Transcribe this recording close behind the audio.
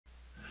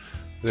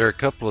There are a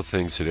couple of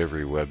things that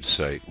every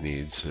website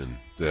needs, and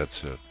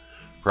that's a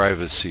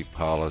privacy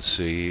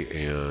policy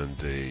and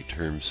a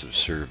terms of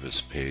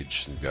service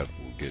page that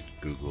will get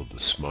Google to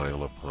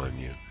smile upon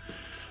you.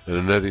 And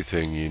another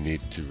thing you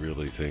need to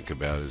really think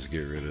about is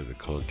get rid of the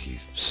clunky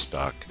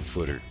stock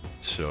footer.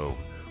 So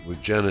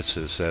with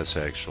Genesis, that's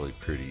actually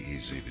pretty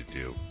easy to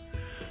do.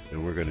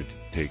 And we're going to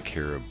take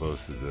care of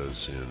both of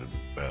those in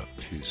about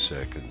 2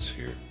 seconds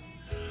here.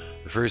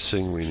 The first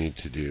thing we need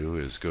to do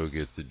is go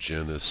get the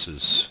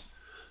Genesis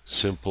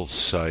simple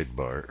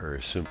sidebar or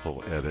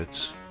simple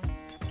edits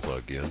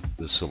plugin.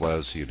 This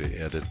allows you to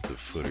edit the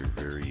footer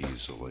very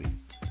easily.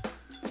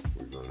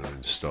 We're going to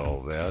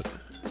install that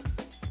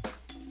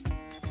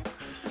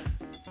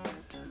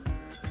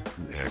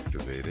and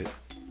activate it.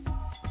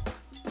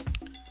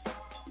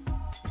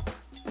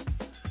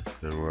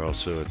 And we're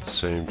also at the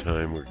same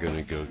time we're going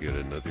to go get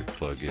another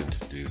plugin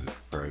to do the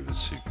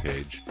privacy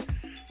page,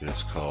 and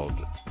it's called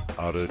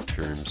Auto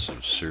Terms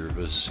of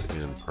Service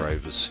and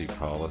Privacy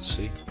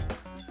Policy.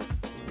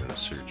 We're going to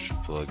search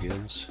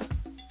plugins.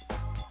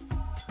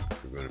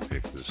 We're going to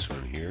pick this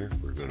one here.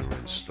 We're going to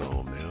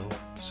install now.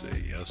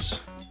 Say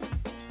yes.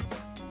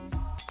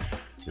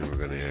 And we're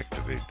going to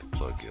activate the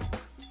plugin.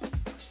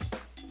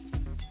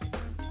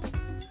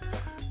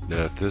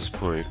 Now at this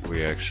point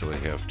we actually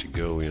have to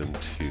go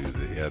into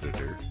the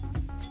editor,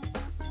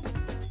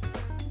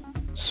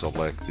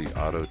 select the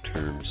Auto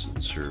Terms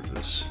and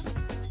Service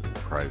and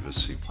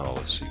Privacy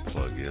Policy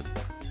plugin,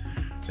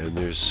 and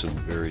there's some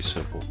very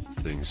simple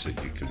things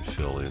that you can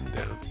fill in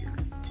down here.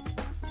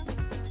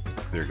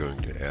 They're going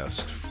to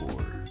ask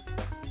for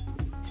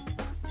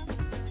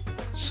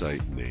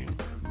site name,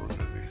 among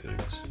other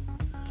things.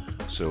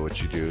 So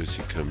what you do is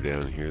you come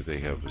down here, they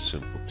have a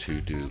simple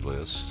to-do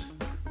list.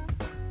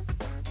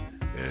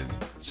 And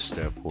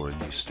step one,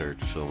 you start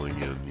filling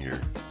in your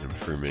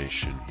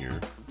information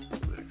here.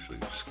 I'm actually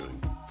just going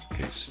to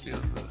paste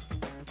in the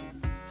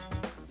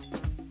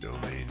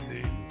domain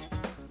name.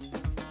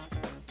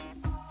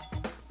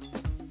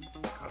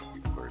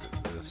 Copy part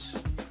of this,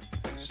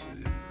 paste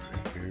it in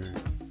right here.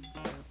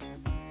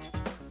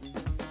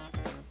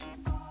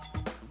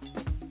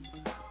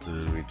 And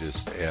then we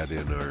just add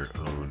in our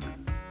own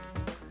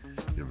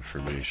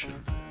information.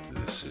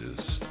 This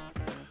is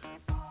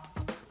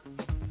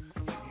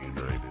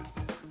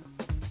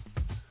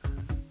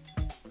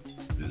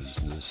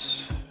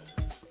Business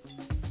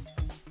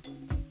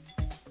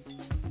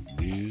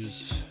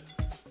News.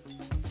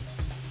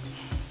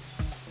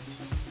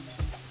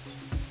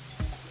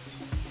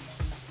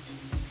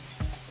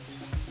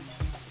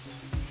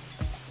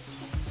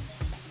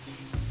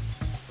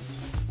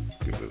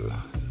 Give it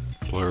a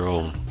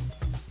plural,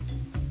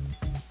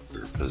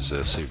 or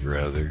possessive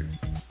rather.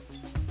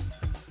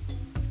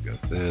 We've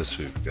got this,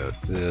 we've got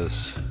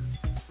this.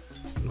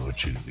 I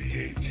want you to be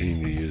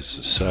 18 to use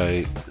the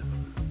site.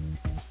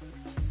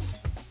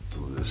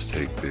 Just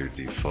take their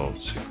default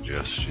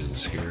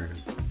suggestions here,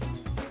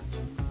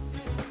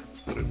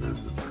 put them in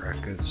the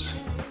brackets.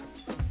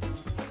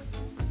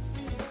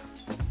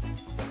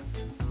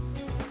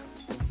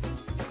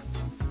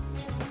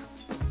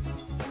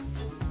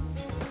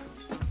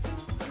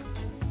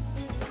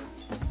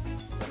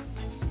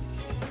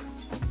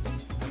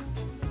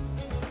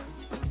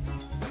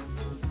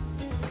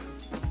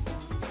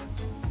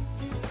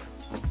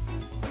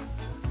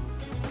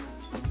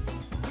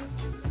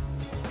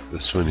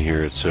 This one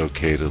here, it's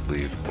okay to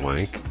leave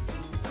blank.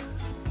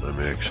 I'm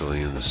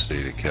actually in the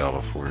state of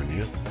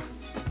California.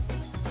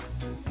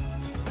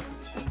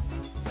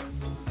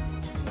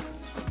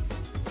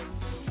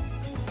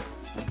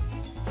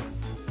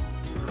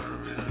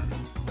 I'm in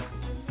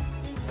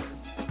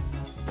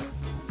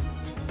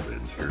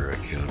Ventura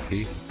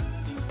County.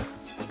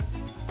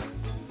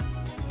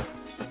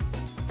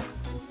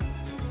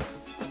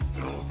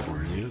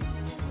 California.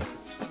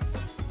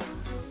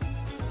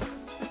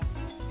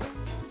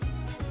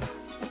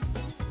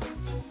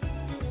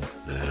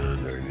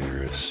 And our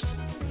nearest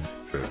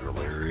federal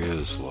area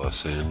is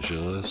Los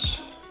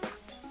Angeles,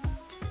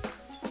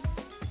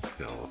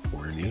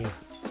 California.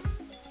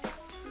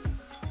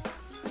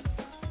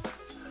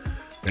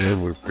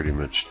 And we're pretty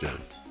much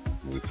done.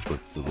 We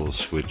flip the little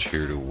switch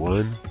here to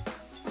 1,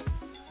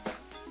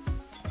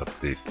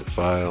 update the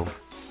file,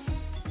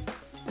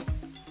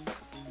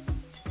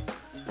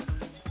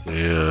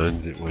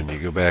 and when you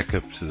go back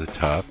up to the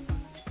top,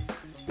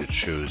 it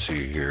shows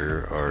you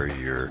here are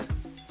your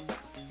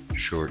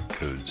short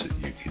codes that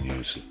you can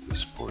use at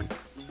this point.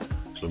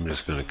 So I'm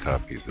just going to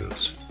copy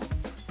this.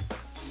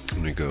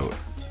 I'm going to go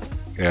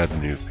add a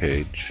new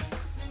page.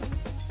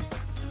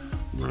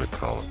 I'm going to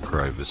call it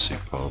privacy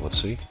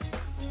policy.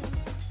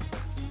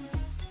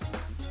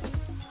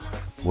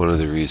 One of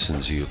the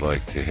reasons you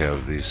like to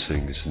have these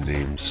things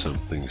named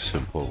something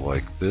simple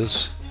like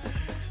this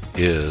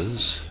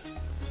is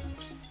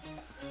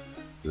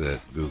that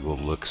Google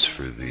looks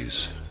for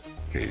these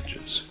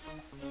pages.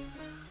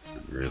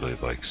 It really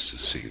likes to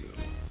see them.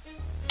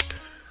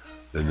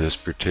 In this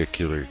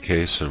particular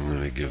case, I'm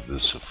going to give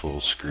this a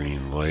full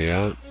screen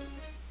layout.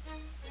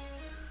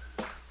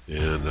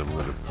 and I'm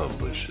going to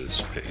publish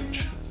this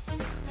page. I'm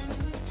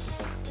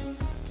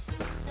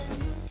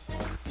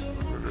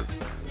going to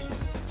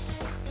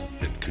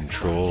hit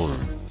Control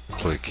and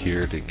click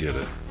here to get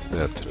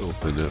that to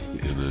open up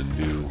in a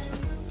new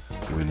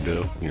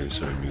window.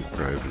 Here's our new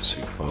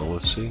privacy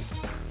policy.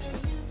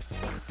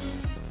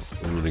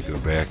 I'm going to go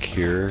back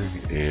here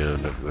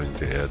and I'm going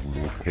to add a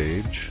new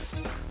page,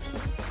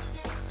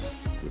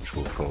 which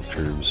we'll call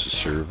Terms of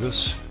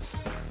Service.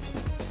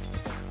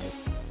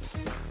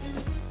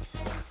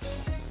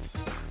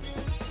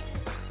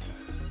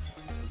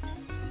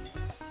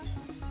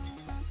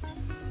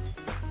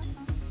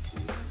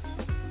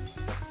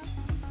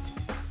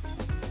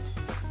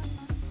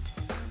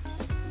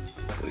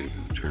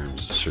 Leave the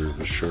Terms of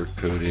Service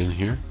shortcode in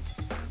here.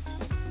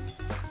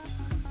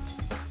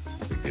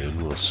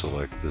 Again, we'll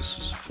select this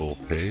as a full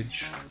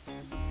page.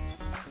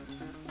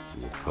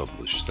 We'll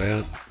publish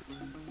that.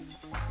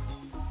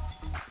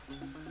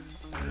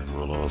 And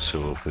we'll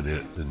also open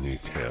it in a new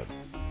tab.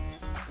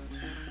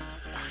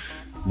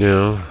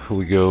 Now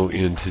we go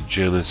into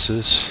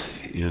Genesis,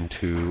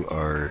 into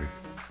our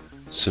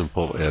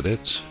simple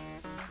edits.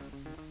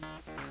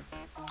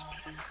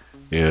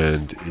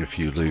 And if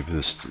you leave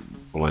this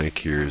blank,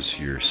 here's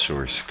your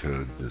source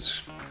code.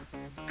 This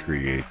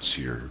creates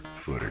your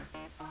footer.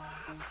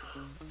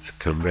 Let's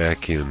come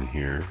back in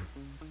here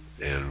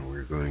and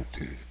we're going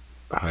to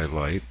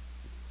highlight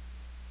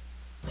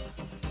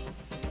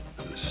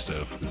the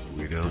stuff that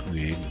we don't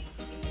need.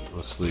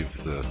 Let's leave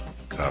the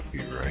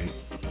copyright.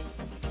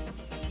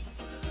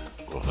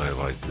 We'll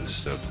highlight the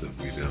stuff that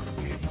we don't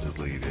need,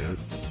 delete it.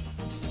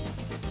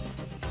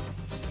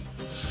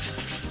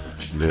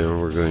 Now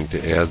we're going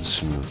to add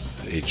some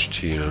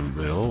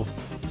HTML.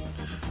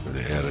 I'm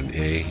going to add an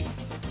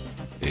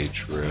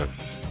href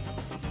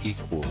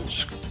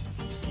equals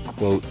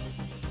quote.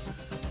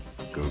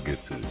 Go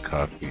get the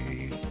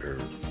copy, or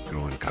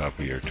go and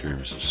copy our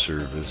terms of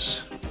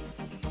service.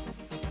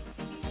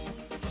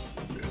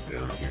 Go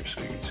down here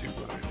so you can see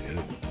what I did.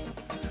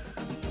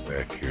 Go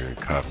back here and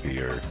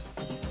copy our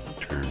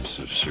terms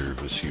of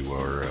service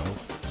URL.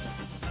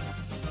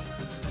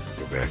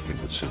 Go back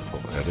into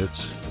simple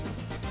edits.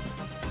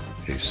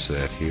 Paste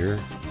that here.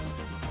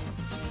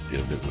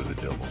 End it with a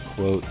double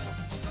quote.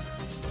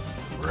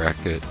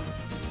 Bracket.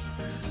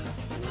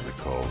 I'm going to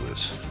call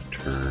this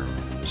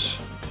Terms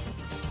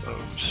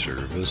of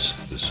Service.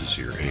 This is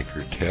your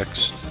anchor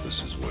text.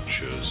 This is what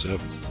shows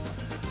up.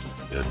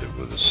 End it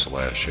with a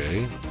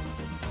 /A.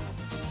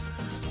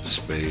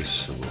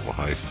 Space, a little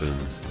hyphen.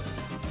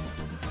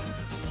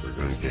 We're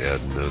going to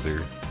add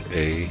another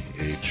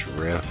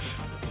href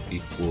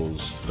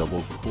equals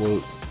double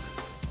quote.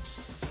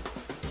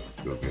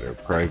 Go get our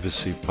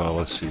privacy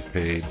policy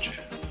page.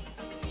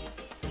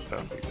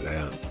 Copy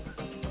that.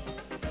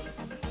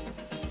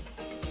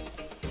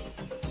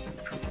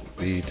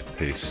 Control-V to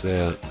paste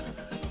that.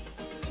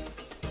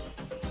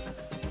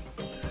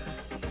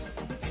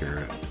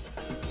 Caret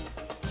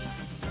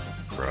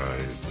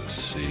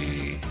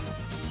privacy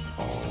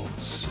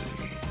policy.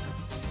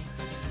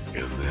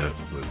 And that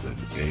with an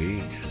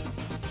A.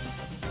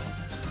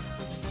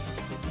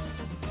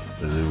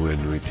 And then when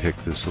we tick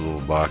this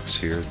little box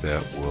here,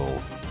 that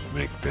will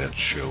make that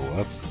show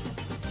up.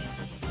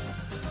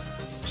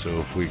 So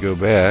if we go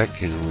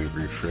back and we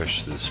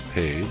refresh this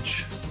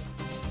page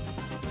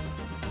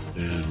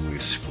and we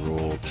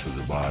scroll to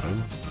the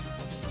bottom,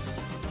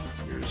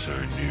 here's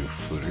our new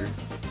footer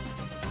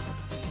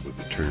with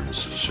the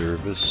terms of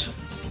service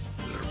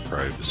and our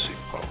privacy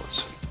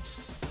policy.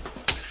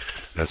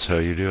 That's how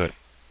you do it.